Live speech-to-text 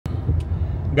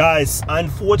Guys,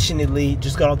 unfortunately,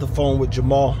 just got off the phone with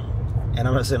Jamal. And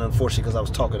I'm not saying unfortunately because I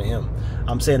was talking to him.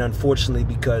 I'm saying unfortunately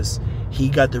because he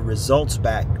got the results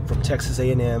back from Texas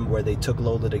A&M where they took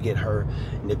Lola to get her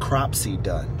necropsy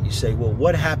done. You say, well,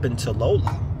 what happened to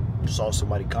Lola? I saw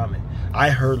somebody comment. I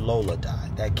heard Lola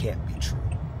died. That can't be true.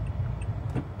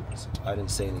 So I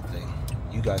didn't say anything.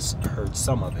 You guys heard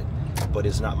some of it, but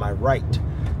it's not my right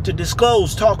to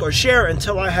disclose, talk, or share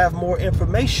until I have more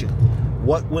information.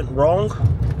 What went wrong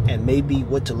and maybe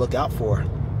what to look out for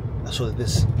so that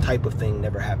this type of thing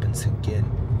never happens again.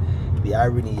 The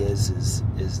irony is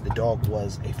the dog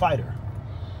was a fighter,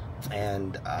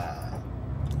 and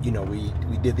you know,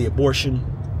 we did the abortion,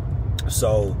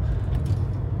 so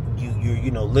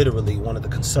you know, literally one of the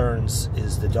concerns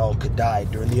is the dog could die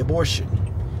during the abortion.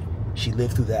 She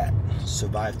lived through that,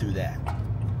 survived through that.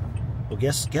 Well,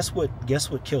 guess what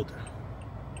killed her?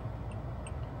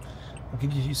 I'll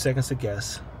give you a few seconds to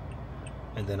guess,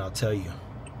 and then I'll tell you.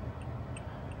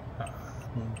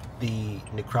 The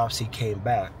necropsy came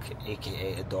back,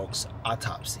 aka a dog's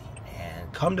autopsy,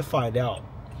 and come to find out,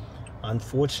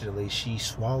 unfortunately, she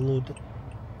swallowed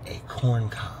a corn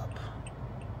cob.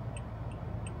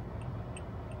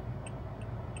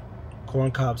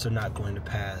 Corn cobs are not going to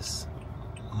pass.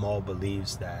 Maul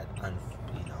believes that,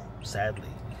 you know, sadly,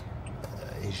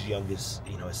 his youngest,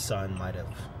 you know, his son might have.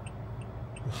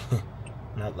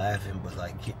 Not laughing, but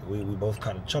like we both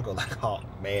kind of chuckled, like, oh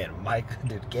man, Mike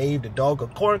gave the dog a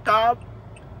corn cob,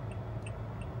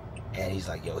 and he's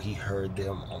like, yo, he heard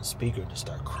them on speaker to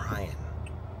start crying.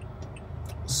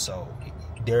 So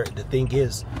the thing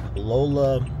is,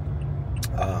 Lola,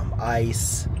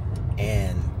 Ice,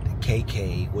 and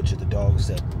KK, which are the dogs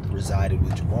that resided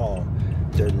with Jamal,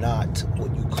 they're not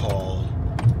what you call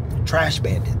trash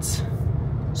bandits.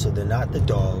 So they're not the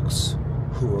dogs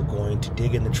who are going to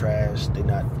dig in the trash. They're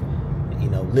not, you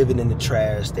know, living in the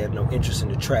trash. They have no interest in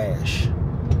the trash.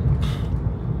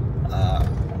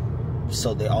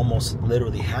 So they almost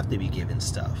literally have to be given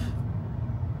stuff.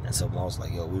 And so I was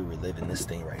like, yo, we're reliving this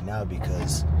thing right now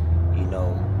because, you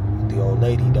know, the old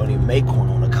lady don't even make corn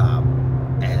on the cob.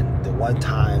 And the one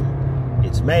time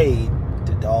it's made,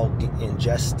 the dog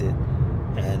ingested,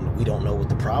 and we don't know what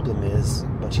the problem is,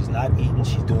 but she's not eating,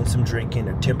 she's doing some drinking,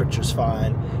 her temperature's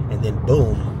fine, and then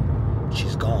boom,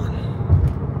 she's gone.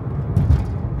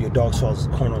 Your dog swallows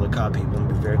corn on the cob, people, let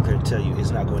me be very clear to tell you,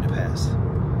 it's not going to pass.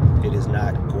 It is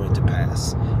not going to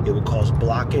pass. It will cause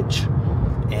blockage,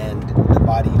 and the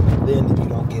body then, if you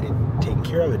don't get it taken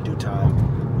care of in due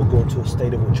time, will go into a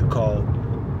state of what you call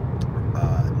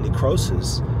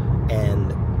necrosis,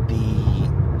 and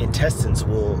the intestines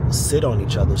will sit on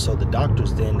each other, so the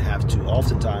doctors then have to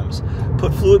oftentimes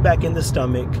put fluid back in the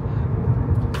stomach,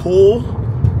 pull,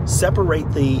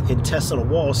 separate the intestinal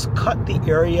walls, cut the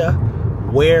area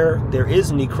where there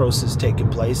is necrosis taking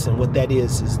place. And what that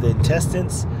is the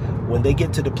intestines, when they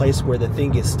get to the place where the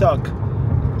thing gets stuck,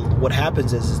 what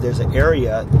happens is there's an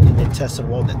area in the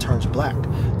intestinal wall that turns black.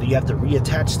 Then you have to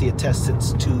reattach the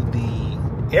intestines to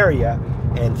the area,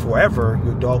 and forever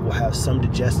your dog will have some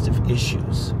digestive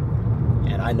issues.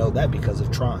 And I know that because of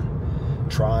Tron.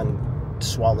 Tron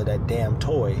swallowed that damn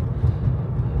toy,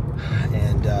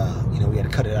 and you know, we had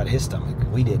to cut it out of his stomach.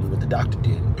 We didn't, but the doctor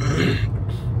did.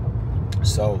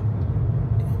 So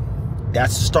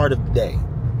that's the start of the day.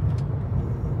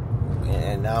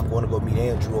 And now I'm going to go meet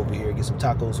Andrew over here, get some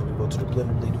tacos, and we go to the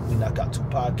Blender. We knock out 2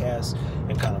 podcasts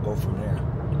and kind of go from there.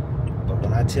 But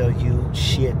when I tell you,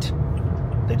 shit,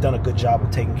 they've done a good job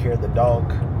of taking care of the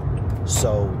dog.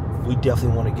 So we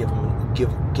definitely want to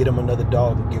get him another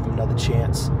dog and give him another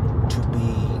chance to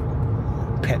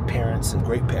be pet parents, and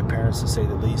great pet parents to say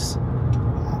the least.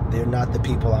 They're not the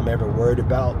people I'm ever worried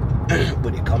about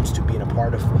when it comes to being a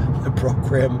part of the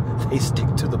program. They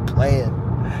stick to the plan.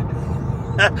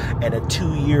 And a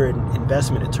 2-year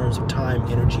investment in terms of time,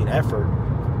 energy, and effort,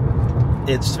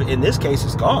 it's, in this case,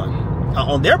 it's gone.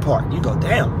 On their part, you go,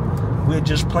 damn, we're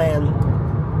just planning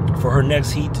for her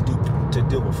next heat to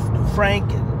deal with Frank,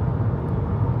 and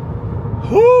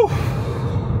whoo,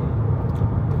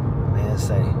 man,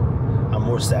 say I'm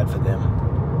more sad for them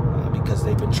because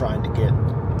they've been trying to get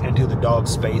into the dog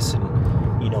space and,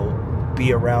 you know,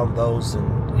 be around those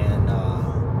and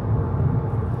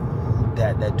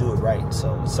that do it right.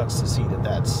 So it sucks to see that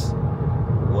that's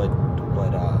what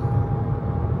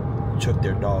took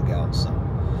their dog out. So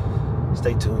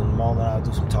stay tuned. Maul and I'll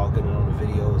do some talking on the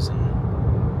videos, and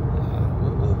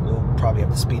we'll probably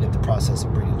have to speed up the process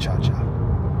of breeding Cha-Cha.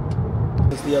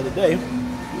 It's the other day,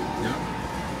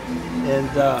 and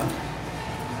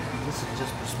this is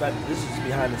just perspective. This is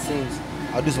behind the scenes.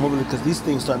 I'll do some overlay because these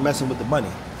things start messing with the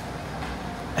money.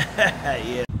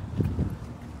 Yeah.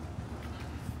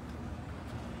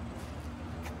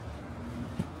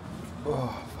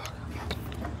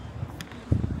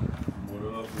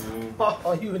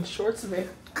 you in shorts, man.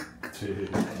 Dude,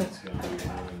 it's gonna be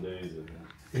 9 days of that.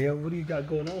 Yeah, what do you got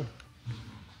going on?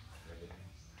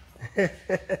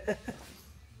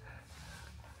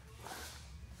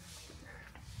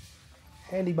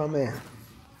 Handy, my man.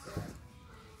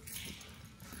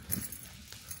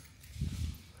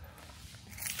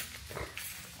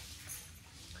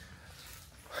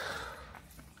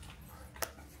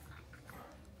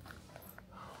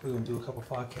 We're gonna do a couple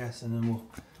podcasts and then we'll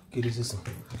get into some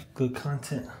good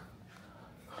content.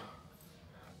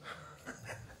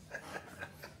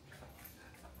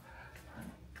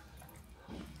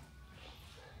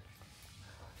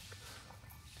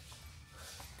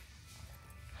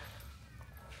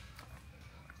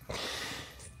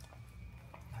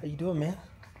 How you doing, man?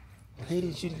 I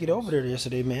hated you to get over there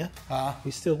yesterday, man. Huh? We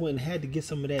still went and had to get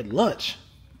some of that lunch.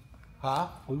 Huh?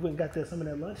 We went and got that, some of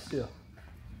that lunch still.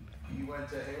 You went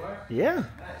to Haywire? Yeah. Nice.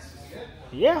 Was it good?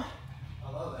 Yeah. I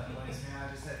love that place, man.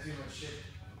 I just had too much shit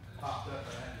popped up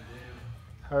that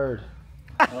I had Heard.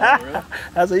 to do. Oh, really?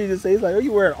 That's what he just said. He's like, oh,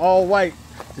 you wearing all white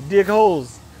to dig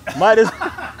holes. Might as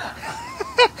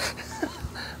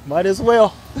might as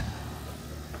well.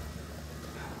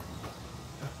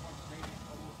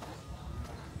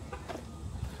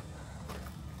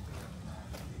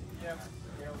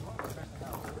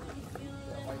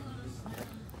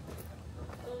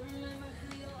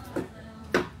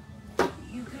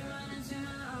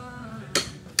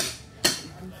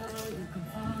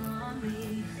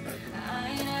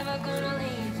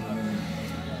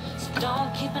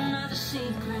 Don't keep another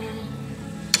secret.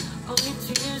 All your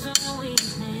tears are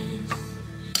weakness.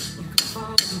 You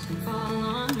can fall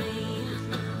on me.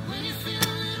 When you feel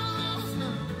a little lost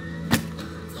now,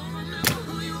 don't remember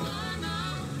who you are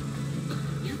now.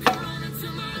 You can run into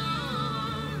my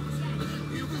arms.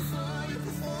 You can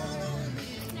fall on me.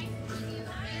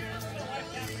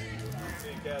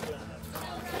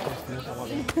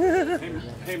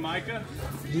 Hey, Micah.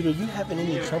 Dude, are you having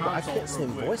any trouble? I can't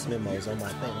send voice memos on my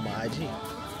thing, on my IG.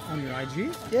 On your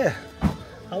IG? Yeah.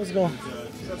 I was going.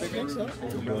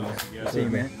 See you,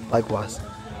 man. Likewise.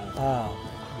 I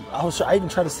even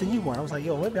tried to send you one. I was like,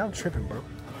 yo, maybe I'm tripping, bro.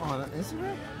 On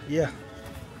Instagram? Yeah.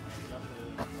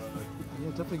 Yeah,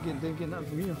 definitely didn't get nothing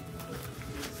from you.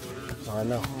 Oh, I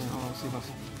know. Hold on, see if I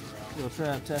can do a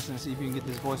trap test and see if you can get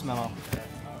this voicemail off.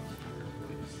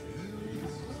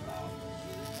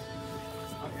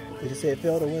 Did it say it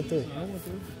failed or went through? I went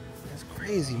through. That's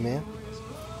crazy, man.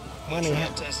 Money.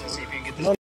 Test and see if you can get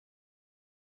this.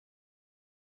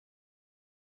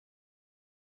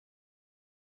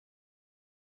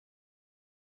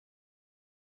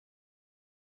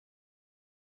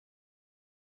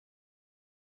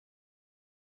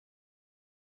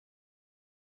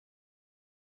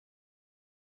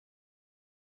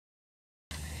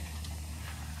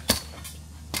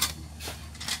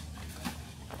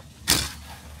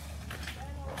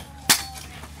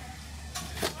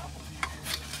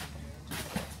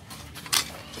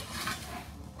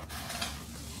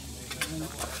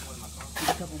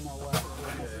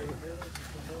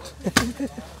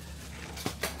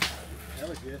 That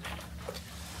was good.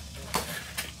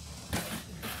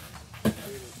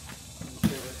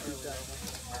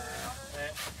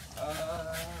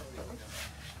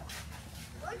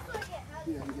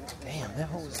 Damn, that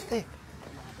hole is thick.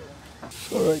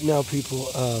 All right, now, people.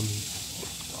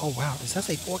 Oh wow, does that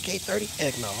say 4K 30?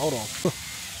 Heck no, hold on.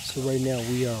 So right now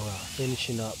we are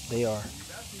finishing up. We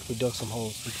dug some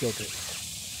holes. We killed it.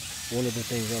 One of the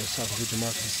things I was talking to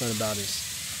Jamarcus' son about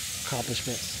is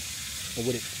accomplishments, or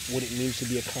what it means to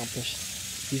be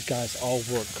accomplished. These guys all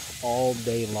work all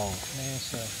day long. Man,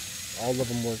 so. All of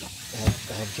them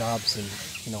have jobs and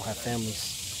have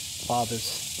families,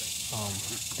 fathers.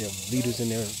 They're leaders in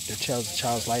their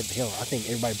child's life. Hell, I think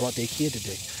everybody brought their kid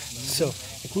today. So,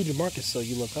 including Marcus. So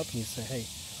you look up and you say, hey,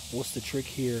 what's the trick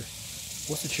here?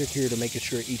 What's the trick here to making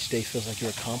sure each day feels like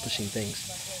you're accomplishing things?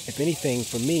 If anything,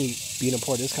 for me, being a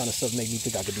part of this kind of stuff makes me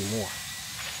think I could do more.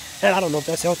 And I don't know if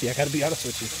that's healthy. I got to be honest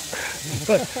with you.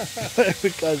 but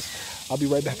because I'll be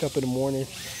right back up in the morning,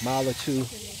 mile or two,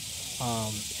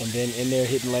 and then in there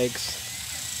hitting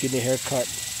legs, getting a haircut.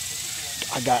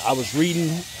 I was reading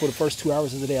for the first 2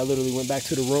 hours of the day. I literally went back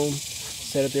to the room,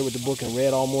 sat up there with the book and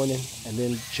read all morning, and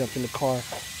then jumped in the car.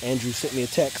 Andrew sent me a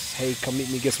text, hey, come meet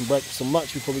me, get some breakfast, some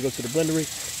lunch before we go to the blendery.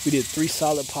 We did 3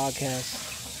 solid podcasts.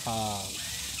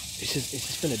 It's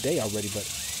just been a day already, but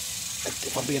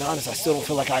if I'm being honest, I still don't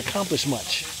feel like I accomplished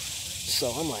much.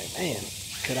 So I'm like, man,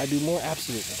 could I do more?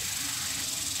 Absolutely.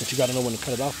 But you got to know when to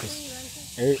cut it off, because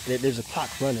there's a clock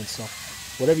running. So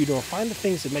whatever you're doing, find the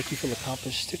things that make you feel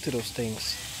accomplished, stick to those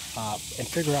things, and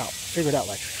figure it out. Figure it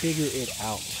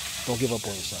out. Don't give up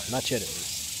on yourself. Not yet, at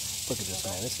least. Look at this,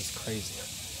 man. This is crazy.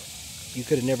 You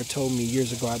could have never told me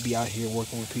years ago I'd be out here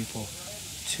working with people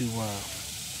to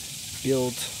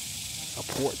build a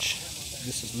porch.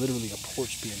 This is literally a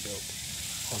porch being built.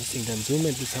 Oh, this thing doesn't zoom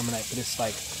in this time of night, but it's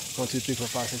like 1, 2, 3, 4,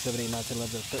 5, 6, 7, 8, 9, 10,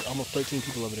 11, almost 13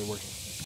 people over there working.